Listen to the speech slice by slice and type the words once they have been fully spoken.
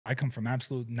I come from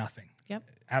absolute nothing. Yep.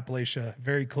 Appalachia,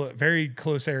 very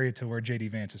close area to where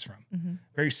JD Vance is from. Mm-hmm.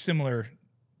 Very similar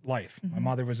life. Mm-hmm. My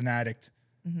mother was an addict,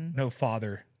 mm-hmm. no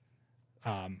father.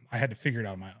 I had to figure it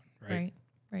out on my own, right?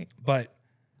 Right. But,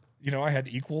 you know, I had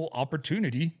equal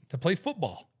opportunity to play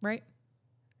football. Right.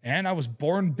 And I was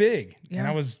born big, Yeah. and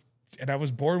I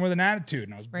was born with an attitude,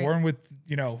 and I was born with,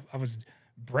 you know, I was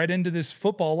bred into this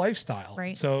football lifestyle.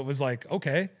 Right. So it was like,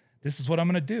 okay, this is what I'm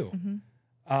going to do.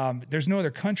 Mm-hmm. There's no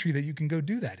other country that you can go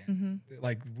do that in. Mm-hmm.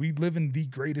 Like, we live in the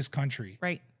greatest country.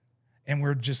 Right. And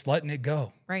we're just letting it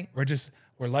go. Right.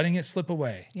 We're letting it slip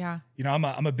away. Yeah. You know,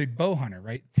 I'm a big bow hunter,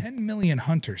 right? 10 million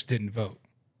hunters didn't vote.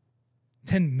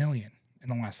 10 million in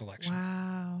the last election.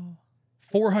 Wow.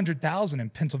 400,000 in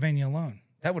Pennsylvania alone.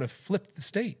 That would have flipped the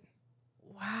state.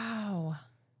 Wow.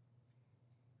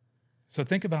 So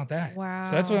think about that. Wow.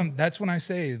 So that's when I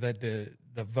say that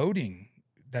the voting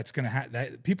that's going to happen,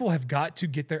 that people have got to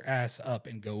get their ass up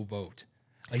and go vote.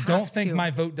 Like, don't think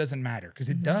my vote doesn't matter, because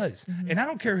it does. And I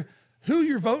don't care who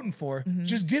you're voting for,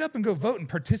 just get up and go vote and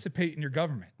participate in your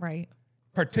government. Right.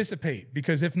 Participate,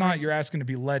 because if not, you're asking to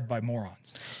be led by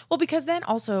morons. Well, because then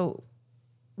also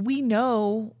we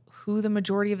know who the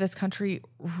majority of this country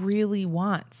really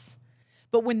wants.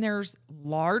 But when there's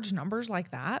large numbers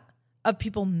like that of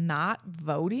people not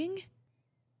voting,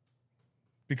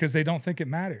 because they don't think it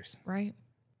matters. right?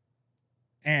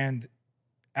 And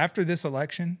after this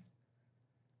election,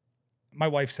 my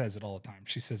wife says it all the time.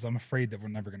 She says, I'm afraid that we're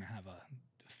never going to have a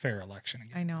fair election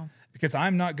again. I know. Because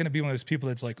I'm not going to be one of those people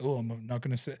that's like, oh, I'm not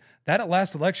going to say. That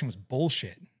last election was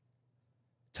bullshit.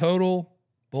 Total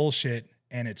bullshit.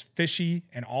 And it's fishy,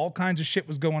 and all kinds of shit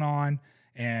was going on,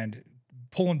 and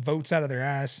pulling votes out of their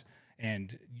ass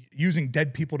and using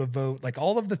dead people to vote. Like,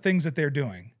 all of the things that they're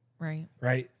doing. Right.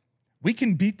 Right. We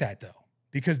can beat that, though,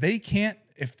 because they can't,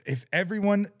 if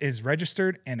everyone is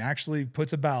registered and actually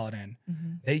puts a ballot in,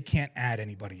 they can't add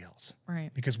anybody else.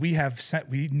 Right. Because we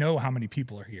know how many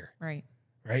people are here. Right.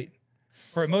 Right.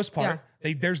 For the most part,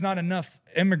 there's not enough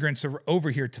immigrants over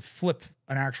here to flip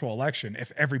an actual election.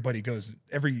 If every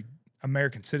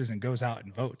American citizen goes out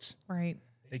and votes, Right.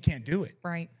 they can't do it.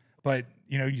 Right. But,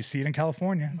 you know, you see it in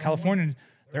California. California,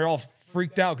 they're all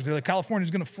freaked out because they're like, California's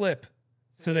going to flip.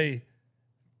 So they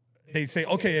say,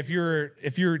 okay, if you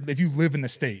live in the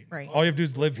state, Right. all you have to do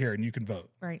is live here and you can vote.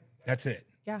 Right. That's it.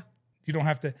 Yeah. You don't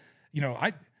have to, you know,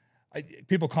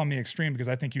 people call me extreme because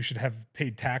I think you should have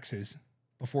paid taxes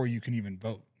before you can even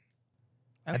vote.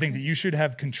 Okay. I think that you should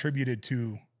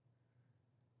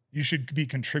be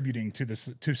contributing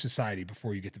to society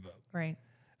before you get to vote. Right.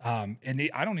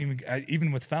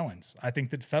 Even with felons, I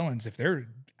think that felons, if they're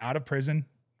out of prison,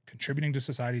 contributing to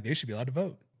society, they should be allowed to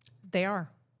vote. They are.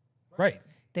 Right.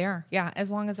 They are. Yeah. As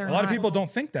long as they're A lot of people don't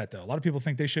think that, though. A lot of people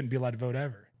think they shouldn't be allowed to vote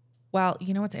ever. Well,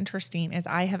 you know what's interesting is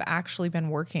I have actually been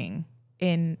working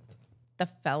in the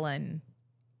felon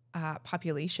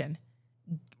population,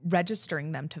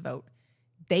 registering them to vote.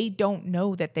 They don't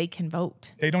know that they can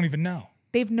vote. They don't even know.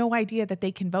 They have no idea that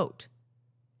they can vote.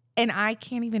 And I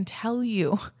can't even tell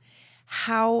you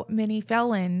how many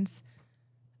felons,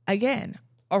 again,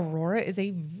 Aurora is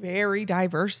a very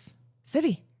diverse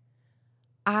city.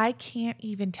 I can't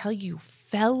even tell you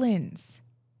felons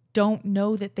don't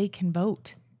know that they can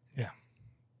vote. Yeah.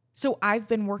 So I've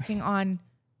been working on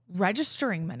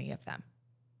registering many of them.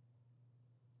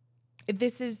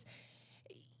 This is,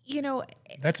 you know.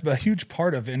 That's a huge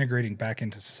part of integrating back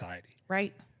into society.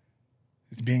 Right.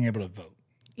 It's being able to vote.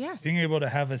 Yes. Being able to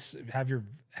have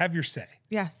your say.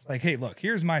 Yes. Like, hey, look,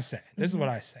 here's my say. This is what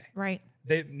I say. Right.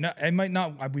 We might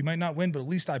not win, but at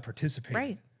least I participate.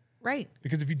 Right. Right.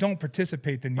 Because if you don't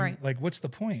participate, then you like, what's the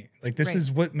point? Like, this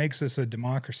is what makes us a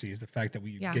democracy, is the fact that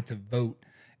we get to vote,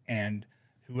 and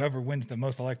whoever wins the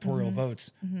most electoral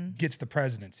votes gets the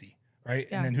presidency. Right.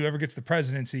 Yeah. And then whoever gets the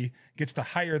presidency gets to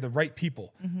hire the right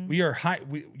people. You're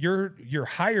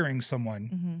hiring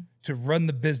someone to run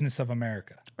the business of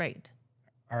America. Right.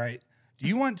 All right. Do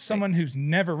you want someone who's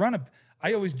never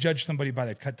I always judge somebody by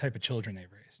the type of children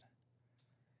they've raised.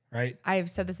 Right. I have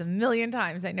said this a million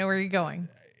times. I know where you're going.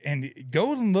 And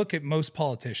go and look at most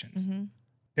politicians.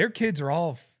 Their kids are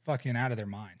all fucking out of their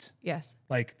minds. Yes.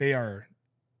 Like, they are,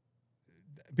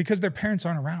 because their parents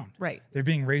aren't around. Right. They're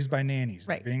being raised by nannies.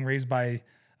 Right. They're being raised by,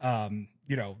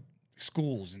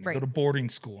 schools, and they Right. go to boarding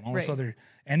school and all this other,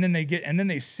 and then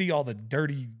they see all the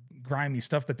dirty, grimy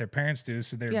stuff that their parents do.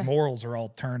 So their morals are all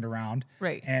turned around.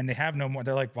 Right. And they have no more.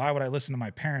 They're like, why would I listen to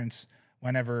my parents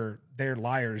whenever they're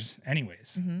liars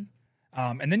anyways?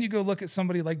 And then you go look at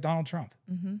somebody like Donald Trump,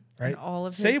 right? And all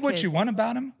of Say his what kids. you want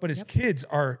about him, but his kids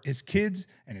and his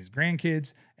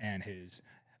grandkids and his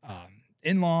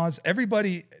in-laws,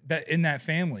 everybody that in that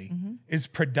family is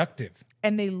productive.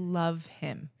 And they love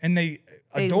him. And they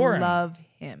adore him. Love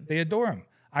him. They adore him.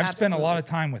 I've spent a lot of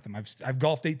time with him. I've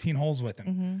golfed 18 holes with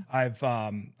him. I've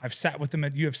sat with him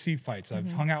at UFC fights.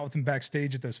 I've hung out with him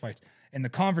backstage at those fights. And the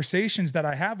conversations that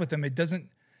I have with him, it doesn't.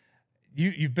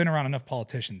 You've been around enough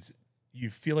politicians. You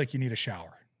feel like you need a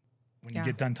shower when you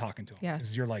get done talking to him. Yes.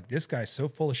 Because you're like, this guy's so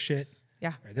full of shit.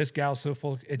 Yeah. Or this gal's so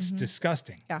full. It's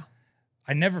disgusting. Yeah.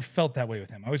 I never felt that way with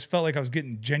him. I always felt like I was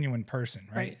getting a genuine person,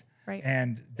 right? Right.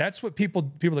 And that's what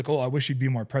people are like, oh, I wish he'd be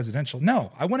more presidential.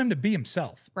 No, I want him to be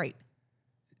himself. Right.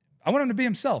 I want him to be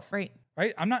himself. Right.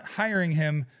 Right. I'm not hiring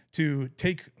him to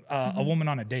take a woman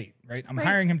on a date. Right. I'm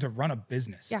hiring him to run a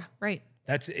business. Yeah. Right.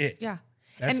 That's it. Yeah.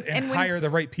 And hire the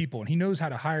right people. And he knows how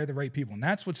to hire the right people. And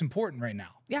that's what's important right now.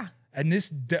 Yeah. And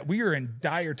we are in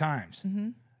dire times.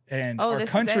 And our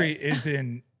country is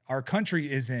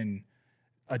in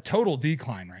a total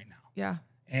decline right now. Yeah.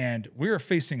 And we're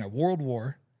facing a world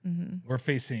war. We're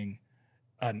facing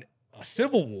a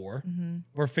civil war.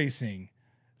 We're facing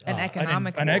an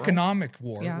economic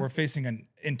war. Yeah. We're facing an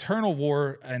internal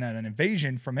war and an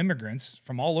invasion from immigrants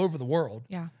from all over the world.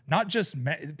 Yeah. Not just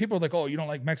people are like, oh, you don't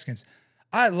like Mexicans.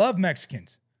 I love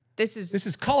Mexicans. This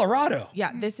is Colorado.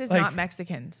 Yeah. This is Like, not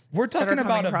Mexicans. We're talking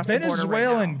about a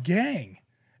Venezuelan right gang.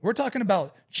 We're talking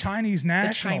about Chinese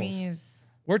nationals.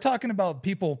 We're talking about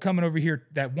people coming over here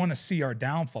that want to see our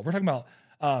downfall. We're talking about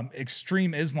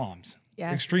extreme Islams,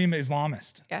 extreme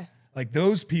Islamists. Yes. Like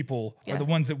those people are the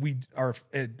ones that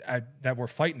we're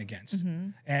fighting against.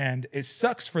 And it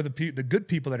sucks for the good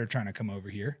people that are trying to come over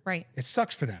here. Right. It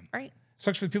sucks for them. Right. It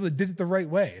sucks for the people that did it the right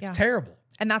way. It's terrible.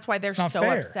 And that's why they're so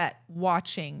fair. upset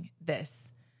watching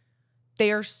this.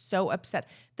 They are so upset.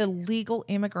 The legal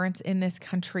immigrants in this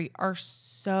country are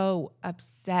so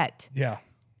upset. Yeah.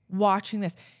 Watching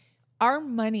this. Our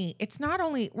money,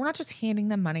 we're not just handing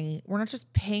them money. We're not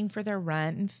just paying for their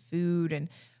rent and food and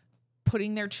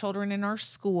putting their children in our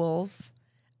schools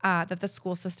that the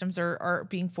school systems are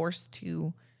being forced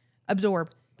to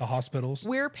absorb. The hospitals.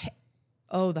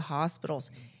 The hospitals.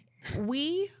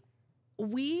 We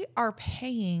are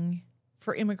paying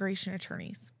for immigration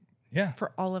attorneys. Yeah.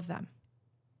 For all of them.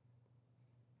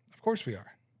 Of course we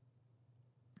are.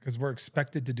 Because we're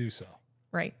expected to do so.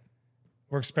 Right.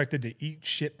 We're expected to eat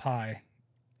shit pie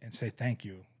and say, thank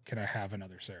you. Can I have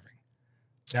another serving?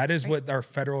 That is what our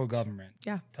federal government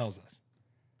tells us.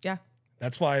 Yeah.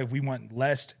 That's why we want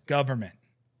less government.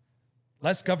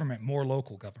 Less government, more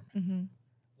local government.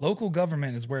 Local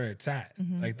government is where it's at.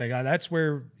 Like that's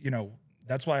where,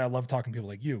 that's why I love talking to people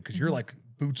like you, because you're like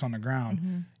boots on the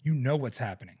ground. You know what's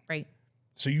happening. Right.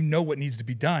 So you know what needs to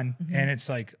be done. And it's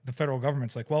like the federal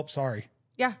government's like, well, sorry.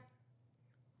 Yeah.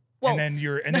 Well, and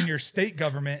then your state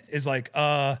government is like,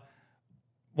 well,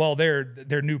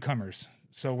 they're newcomers.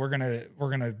 So we're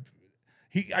gonna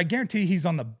I guarantee he's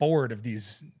on the board of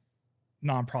these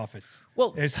nonprofits.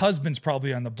 Well, his husband's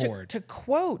probably on the board. To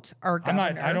quote our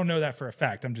governor, I don't know that for a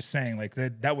fact. I'm just saying like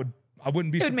I wouldn't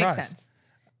be surprised. It would make sense.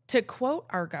 To quote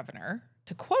our governor,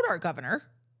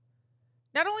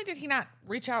 not only did he not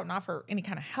reach out and offer any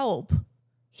kind of help,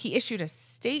 he issued a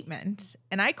statement,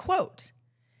 and I quote,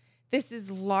 "This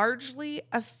is largely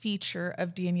a feature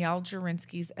of Danielle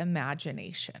Jurinsky's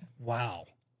imagination." Wow.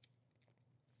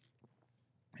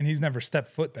 And he's never stepped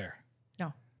foot there.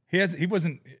 No. He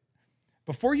wasn't.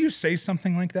 Before you say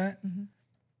something like that,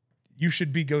 you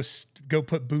should go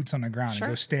put boots on the ground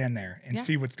and go stand there and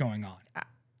see what's going on.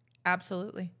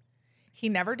 Absolutely. He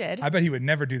never did. I bet he would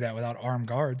never do that without armed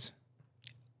guards.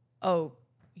 Oh,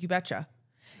 you betcha.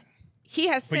 He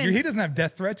has But since. he doesn't have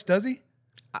death threats, does he?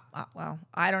 Well,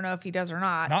 I don't know if he does or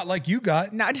not. Not like you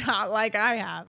got. Not like I have.